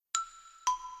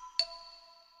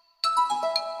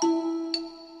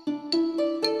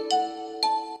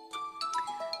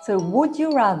So, would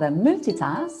you rather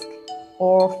multitask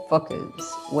or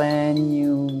focus when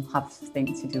you have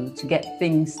things to do to get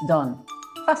things done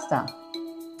faster?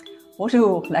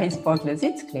 Bonjour, Light Sparklers,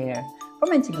 it's Claire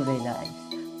from Integrated Life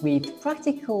with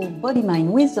practical body,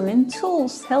 mind, wisdom, and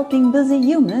tools helping busy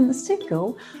humans to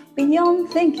go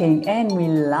beyond thinking and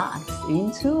relax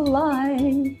into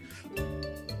life.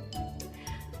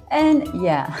 And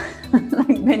yeah,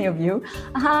 like many of you,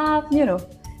 I have,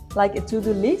 like a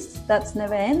to-do list that's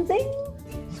never ending.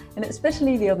 And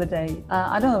especially the other day,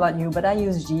 I don't know about you, but I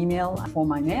use Gmail for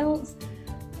my mails.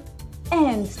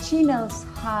 And Gmail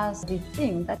has the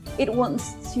thing that it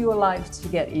wants your life to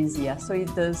get easier. So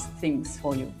it does things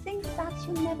for you. Things that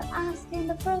you never asked in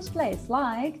the first place,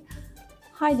 like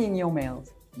hiding your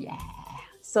mails. Yeah.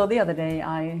 So the other day,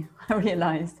 I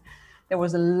realized there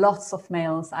was lots of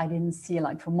mails I didn't see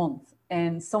like for months.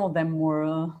 And some of them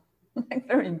were like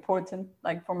very important,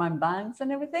 like for my banks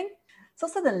and everything. So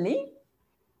suddenly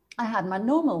I had my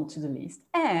normal to-do list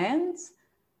and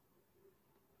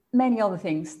many other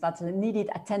things that needed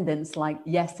attendance like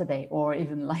yesterday or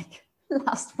even like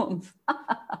last month.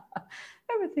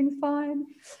 Everything's fine.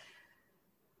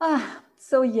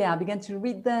 So yeah, I began to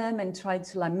read them and try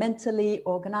to like mentally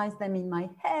organize them in my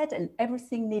head, and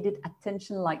everything needed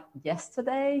attention like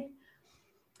yesterday.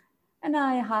 And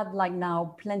I had like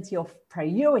now plenty of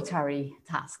priority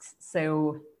tasks.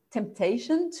 So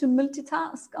temptation to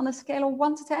multitask on a scale of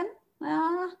 1 to 10?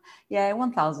 Yeah,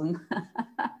 1,000.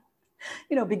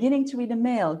 Beginning to read a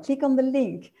mail, click on the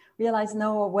link, realize,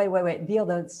 no, wait, the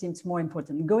other seems more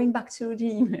important. Going back to the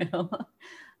email.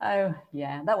 Oh,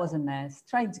 yeah, that was a mess.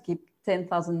 Trying to keep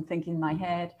 10,000 things in my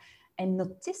head and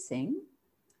noticing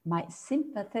my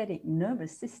sympathetic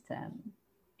nervous system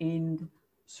in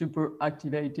super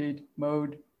activated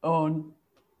mode on.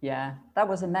 Yeah, that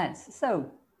was a mess.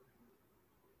 So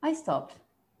I stopped.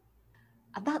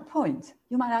 At that point,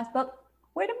 you might ask, but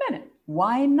wait a minute,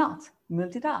 why not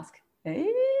multitask?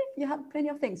 You have plenty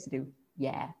of things to do.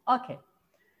 Yeah, okay.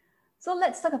 So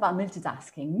let's talk about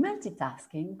multitasking.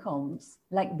 Multitasking comes,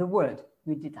 like the word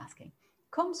multitasking,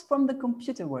 comes from the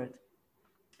computer word.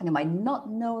 And you might not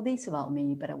know this about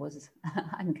me, but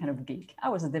I'm kind of a geek. I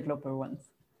was a developer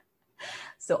once.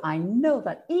 So I know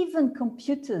that even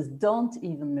computers don't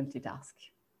even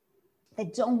multitask. They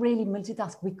don't really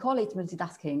multitask. We call it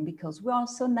multitasking because we are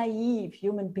so naive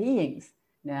human beings.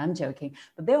 No, I'm joking,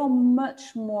 but they are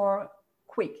much more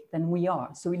quick than we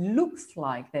are. So it looks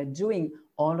like they're doing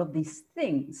all of these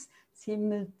things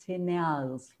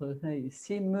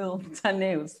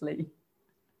simultaneously.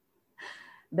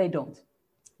 They don't.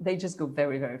 They just go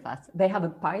very, very fast. They have a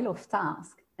pile of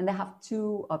tasks and they have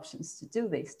two options to do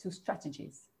this, two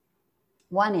strategies.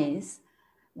 One is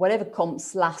whatever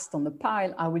comes last on the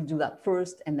pile, I will do that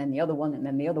first and then the other one and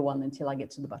then the other one until I get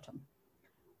to the bottom.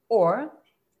 Or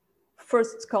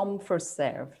first come, first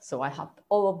serve. So I have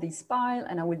all of this pile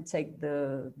and I will take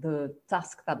the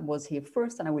task that was here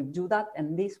first and I will do that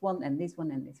and this one and this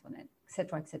one and this one,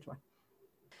 etc., etc.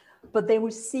 But they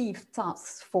receive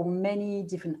tasks for many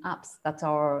different apps that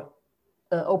are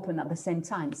open at the same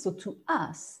time. So to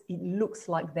us, it looks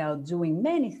like they are doing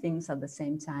many things at the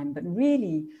same time, but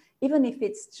really, even if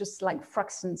it's just like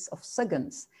fractions of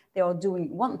seconds, they are doing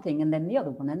one thing and then the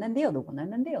other one and then the other one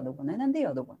and then the other one and then the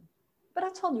other one. But I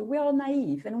told you, we are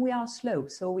naive and we are slow,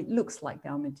 so it looks like they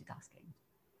are multitasking.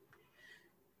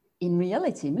 In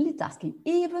reality, multitasking,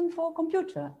 even for a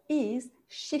computer, is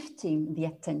shifting the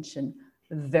attention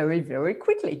very, very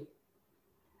quickly.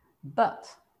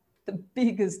 But the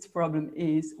biggest problem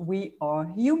is we are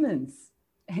humans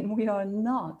and we are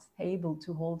not able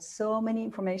to hold so many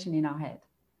information in our head.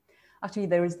 Actually,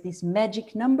 there is this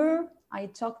magic number I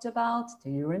talked about. Do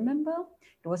you remember?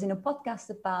 It was in a podcast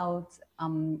about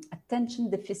attention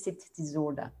deficit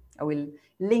disorder. I will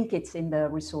link it in the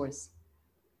resource.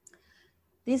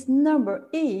 This number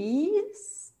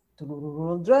is,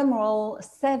 drum roll,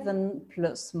 7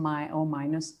 plus or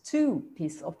minus 2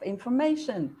 pieces of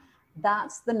information.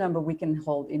 That's the number we can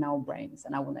hold in our brains.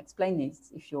 And I will explain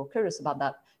this. If you're curious about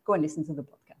that, go and listen to the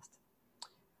podcast.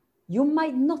 You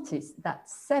might notice that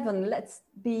 7, let's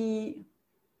be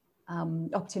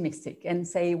optimistic and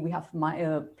say we have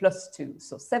plus 2.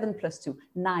 So 7 plus 2,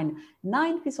 9.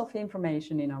 9 pieces of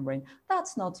information in our brain.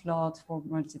 That's not a lot for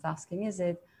multitasking, is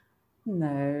it?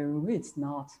 No, it's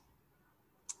not.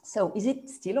 So is it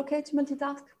still okay to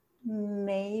multitask?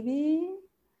 Maybe.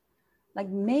 Like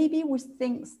maybe with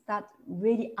things that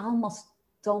really almost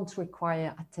don't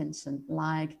require attention,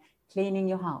 like cleaning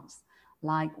your house,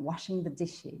 like washing the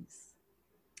dishes.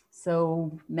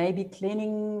 So maybe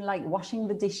cleaning, like washing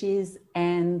the dishes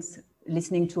and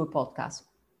listening to a podcast.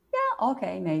 Yeah,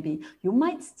 okay, maybe. You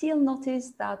might still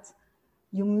notice that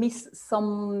you miss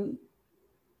some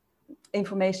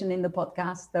information in the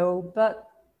podcast though, but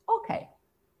okay.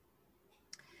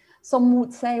 Some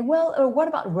would say, well, what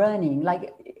about running?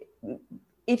 Like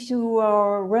if you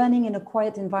are running in a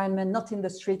quiet environment, not in the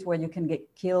street where you can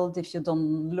get killed if you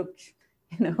don't look,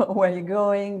 where you're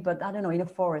going, but I don't know, in a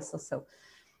forest or so.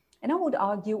 And I would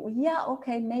argue, yeah,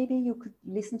 okay, maybe you could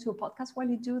listen to a podcast while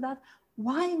you do that.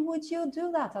 Why would you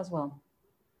do that as well?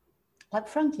 Like,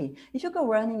 frankly, if you go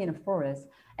running in a forest,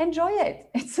 enjoy it.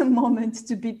 It's a moment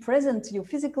to be present to your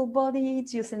physical body,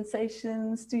 to your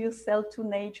sensations, to yourself, to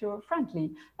nature.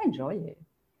 Frankly, enjoy it.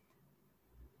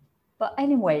 But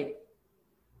anyway,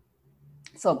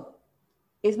 so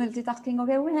is multitasking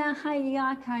okay? Well,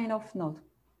 yeah, kind of not.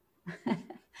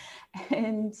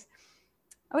 And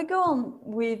I will go on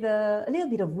with a little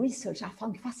bit of research I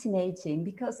found fascinating,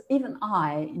 because even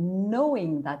I,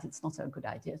 knowing that it's not a good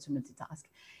idea to multitask,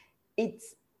 it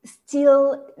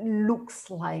still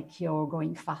looks like you're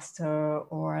going faster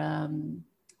or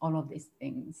all of these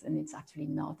things, and it's actually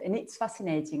not. And it's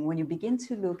fascinating when you begin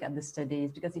to look at the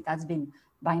studies, because it has been,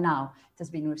 by now, it has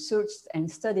been researched and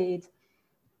studied.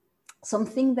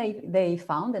 Something they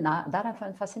found, and that I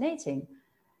found fascinating,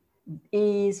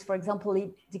 is, for example,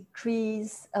 it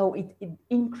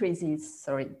increases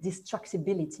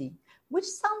distractibility, which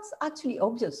sounds actually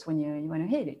obvious when you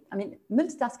hear it. I mean,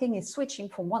 multitasking is switching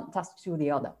from one task to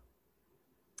the other.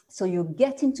 So you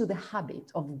get into the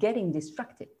habit of getting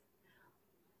distracted,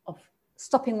 of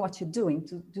stopping what you're doing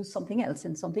to do something else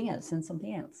and something else and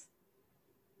something else.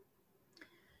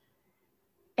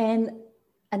 And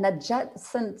an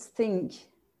adjacent thing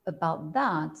about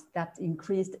that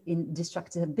increased in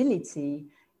distractibility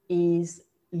is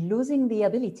losing the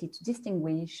ability to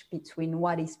distinguish between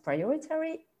what is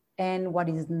priority and what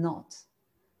is not.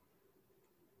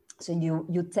 So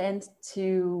you tend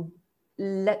to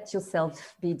let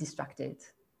yourself be distracted,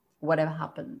 whatever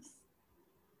happens.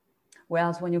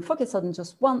 Whereas when you focus on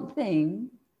just one thing,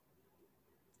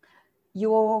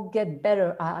 you'll get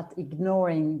better at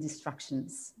ignoring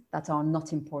distractions that are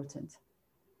not important.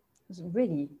 Because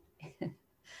really,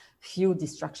 few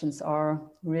distractions are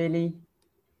really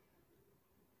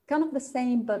kind of the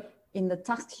same, but in the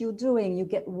task you're doing, you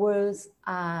get worse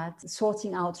at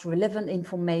sorting out relevant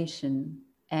information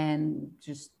and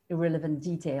just irrelevant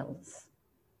details.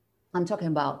 I'm talking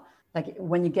about like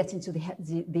when you get into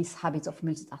this habit of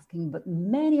multitasking, but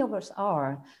many of us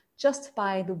are, just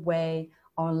by the way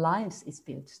our lives is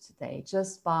built today,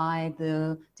 just by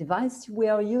the device we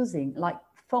are using, like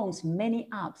phones, many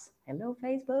apps. Hello,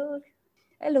 Facebook.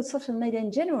 Hello, social media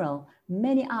in general.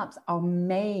 Many apps are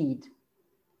made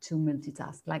to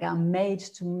multitask, like are made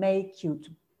to make you, to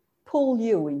pull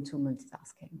you into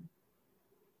multitasking.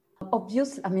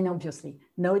 Obviously,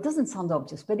 no, it doesn't sound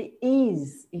obvious, but it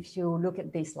is. If you look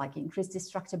at this, like increased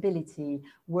distractibility,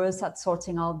 worse at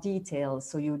sorting out details,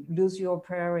 so you lose your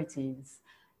priorities,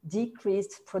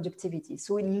 decreased productivity.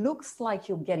 So it looks like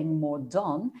you're getting more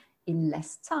done in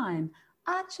less time.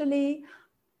 Actually,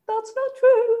 that's not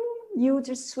true. You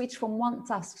just switch from one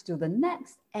task to the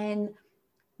next. And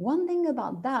one thing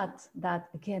about that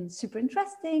again, super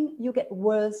interesting, you get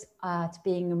worse at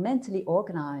being mentally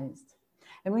organized.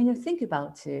 And when you think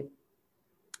about it,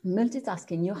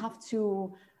 multitasking, you have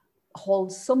to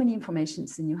hold so many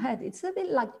informations in your head. It's a bit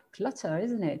like clutter,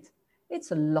 isn't it? It's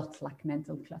a lot like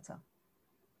mental clutter.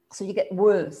 So you get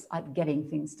worse at getting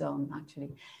things done,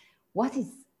 actually. What is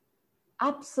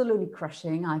absolutely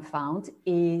crushing, I found,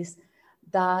 is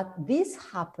that this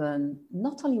happens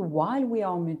not only while we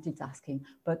are multitasking,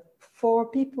 but for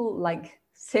people like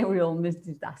serial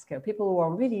multitasker, people who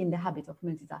are really in the habit of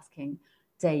multitasking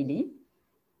daily,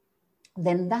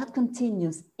 then that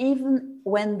continues even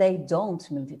when they don't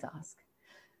multitask.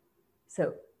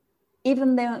 So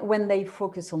even when they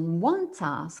focus on one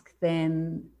task,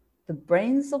 then the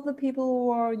brains of the people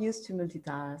who are used to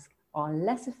multitask are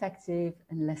less effective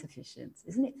and less efficient.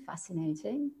 Isn't it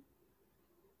fascinating?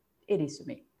 It is to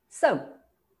me. So,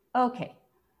 okay,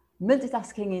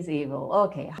 multitasking is evil.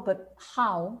 Okay, but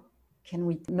how can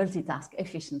we multitask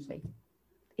efficiently?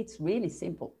 It's really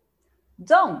simple.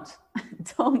 Don't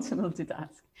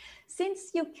multitask.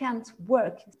 Since you can't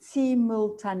work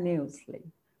simultaneously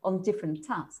on different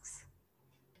tasks,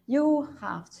 you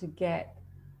have to get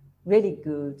really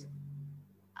good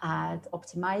at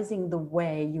optimizing the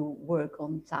way you work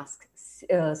on tasks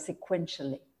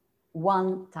sequentially,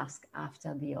 one task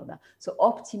after the other. So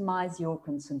optimize your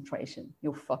concentration,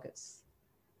 your focus.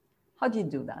 How do you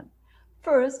do that?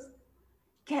 First,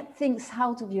 get things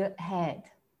out of your head.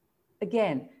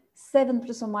 Again, 7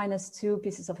 plus or minus 2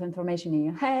 pieces of information in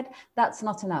your head, that's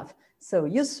not enough. So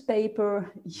use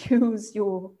paper, use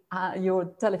your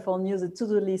telephone, use a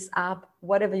to-do list app,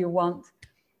 whatever you want.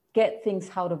 Get things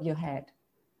out of your head.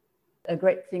 A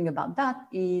great thing about that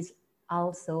is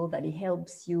also that it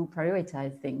helps you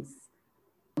prioritize things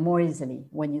more easily.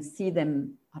 When you see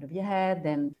them out of your head,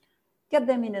 then get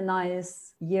them in a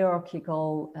nice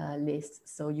hierarchical list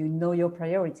so you know your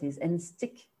priorities and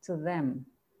stick to them.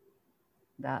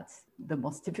 That's the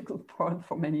most difficult part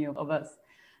for many of us.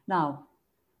 Now,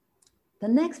 the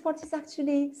next part is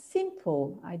actually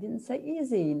simple. I didn't say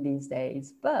easy in these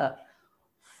days, but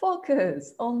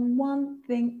focus on one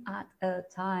thing at a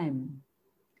time.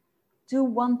 Do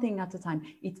one thing at a time.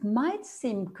 It might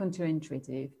seem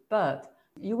counterintuitive, but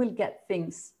you will get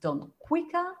things done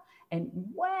quicker and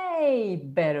way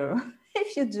better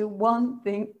if you do one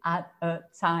thing at a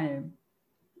time.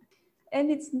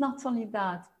 And it's not only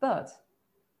that, but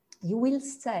you will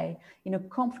stay in a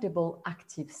comfortable,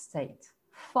 active state,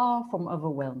 far from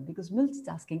overwhelmed, because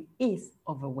multitasking is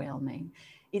overwhelming.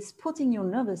 It's putting your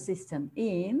nervous system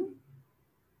in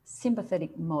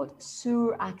sympathetic mode,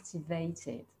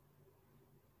 suractivated.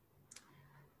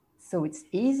 So it's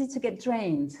easy to get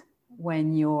drained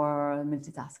when you're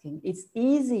multitasking. It's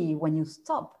easy when you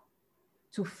stop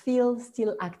to feel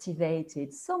still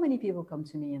activated. So many people come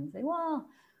to me and say, well,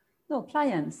 no,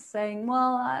 clients saying,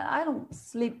 well, I don't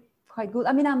sleep quite good.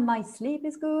 I mean, my sleep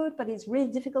is good, but it's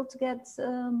really difficult to get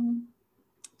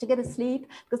asleep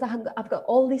because I've got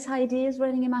all these ideas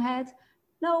running in my head.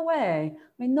 No way. I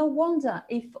mean, no wonder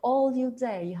if all your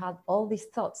day you have all these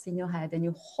thoughts in your head and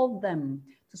you hold them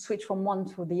to switch from one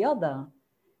to the other.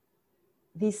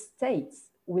 These states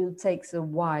will take a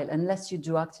while unless you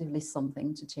do actively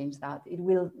something to change that. It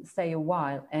will stay a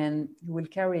while and you will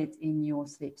carry it in your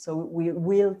sleep. So it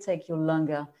will take you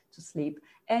longer to sleep,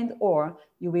 and or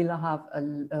you will have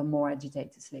a more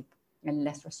agitated sleep and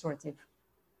less restorative.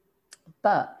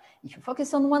 But if you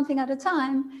focus on one thing at a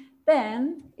time,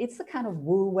 then it's a kind of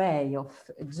woo way of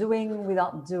doing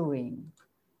without doing.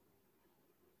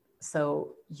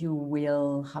 So you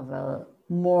will have a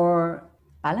more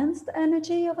balanced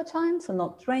energy over time, so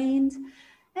not drained,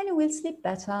 and you will sleep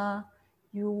better.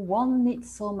 You won't need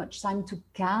so much time to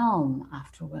calm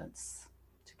afterwards,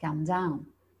 to calm down.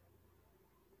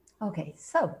 Okay,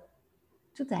 so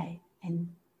today, and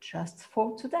just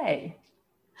for today,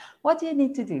 what do you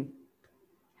need to do?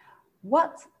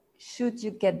 What should you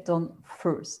get done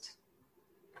first?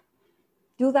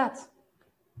 Do that.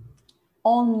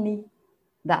 Only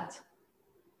that.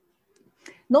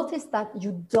 Notice that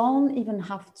you don't even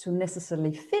have to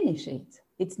necessarily finish it.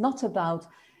 It's not about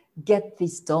get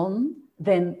this done,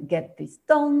 then get this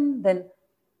done, then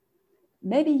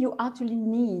maybe you actually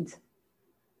need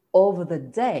over the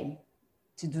day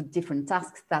to do different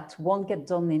tasks that won't get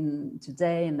done in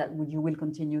today and that you will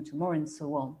continue tomorrow and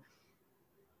so on.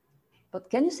 But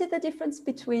can you see the difference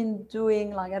between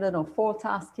doing, like, I don't know, 4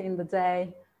 tasks in the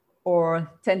day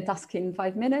or 10 tasks in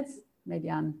 5 minutes?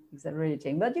 Maybe I'm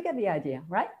exaggerating, but you get the idea,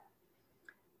 right?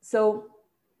 So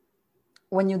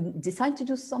when you decide to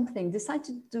do something, decide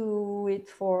to do it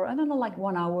for, I don't know, like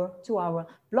 1 hour, 2 hours,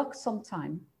 block some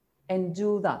time and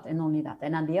do that and only that.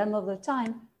 And at the end of the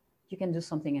time, you can do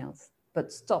something else,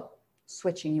 but stop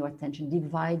switching your attention,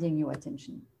 dividing your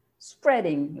attention,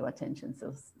 spreading your attention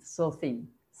so thin.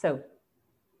 So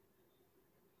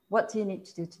what do you need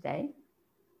to do today?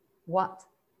 What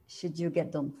should you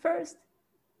get done first?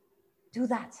 Do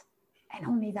that and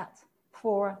only that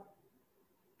for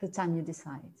the time you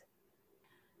decide.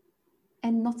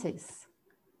 And notice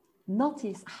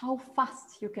how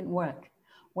fast you can work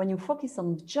when you focus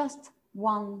on just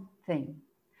one thing.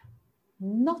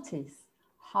 Notice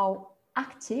how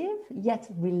active yet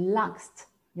relaxed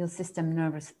your system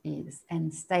nervous is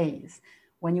and stays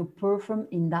when you perform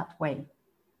in that way.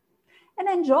 And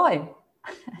enjoy.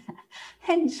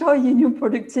 Enjoy your new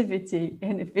productivity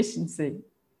and efficiency.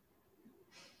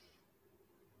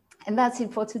 And that's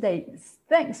it for today.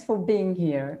 Thanks for being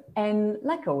here. And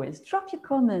like always, drop your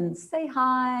comments, say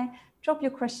hi, drop your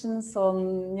questions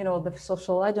on, the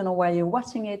social, I don't know where you're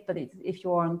watching it, but if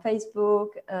you're on Facebook,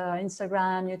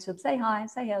 Instagram, YouTube, say hi,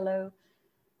 say hello,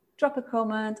 drop a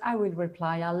comment, I will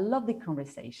reply. I love the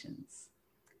conversations.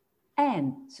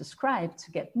 And subscribe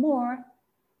to get more,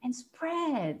 and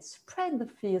spread the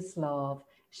fierce love.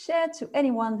 Share to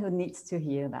anyone who needs to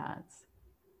hear that.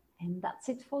 And that's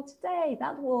it for today.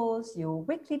 That was your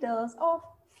weekly dose of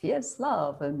fierce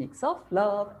love, a mix of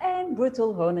love and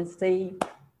brutal honesty.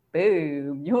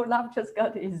 Boom, your life just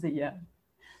got easier.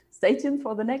 Stay tuned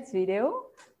for the next video.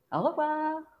 Au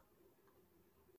revoir.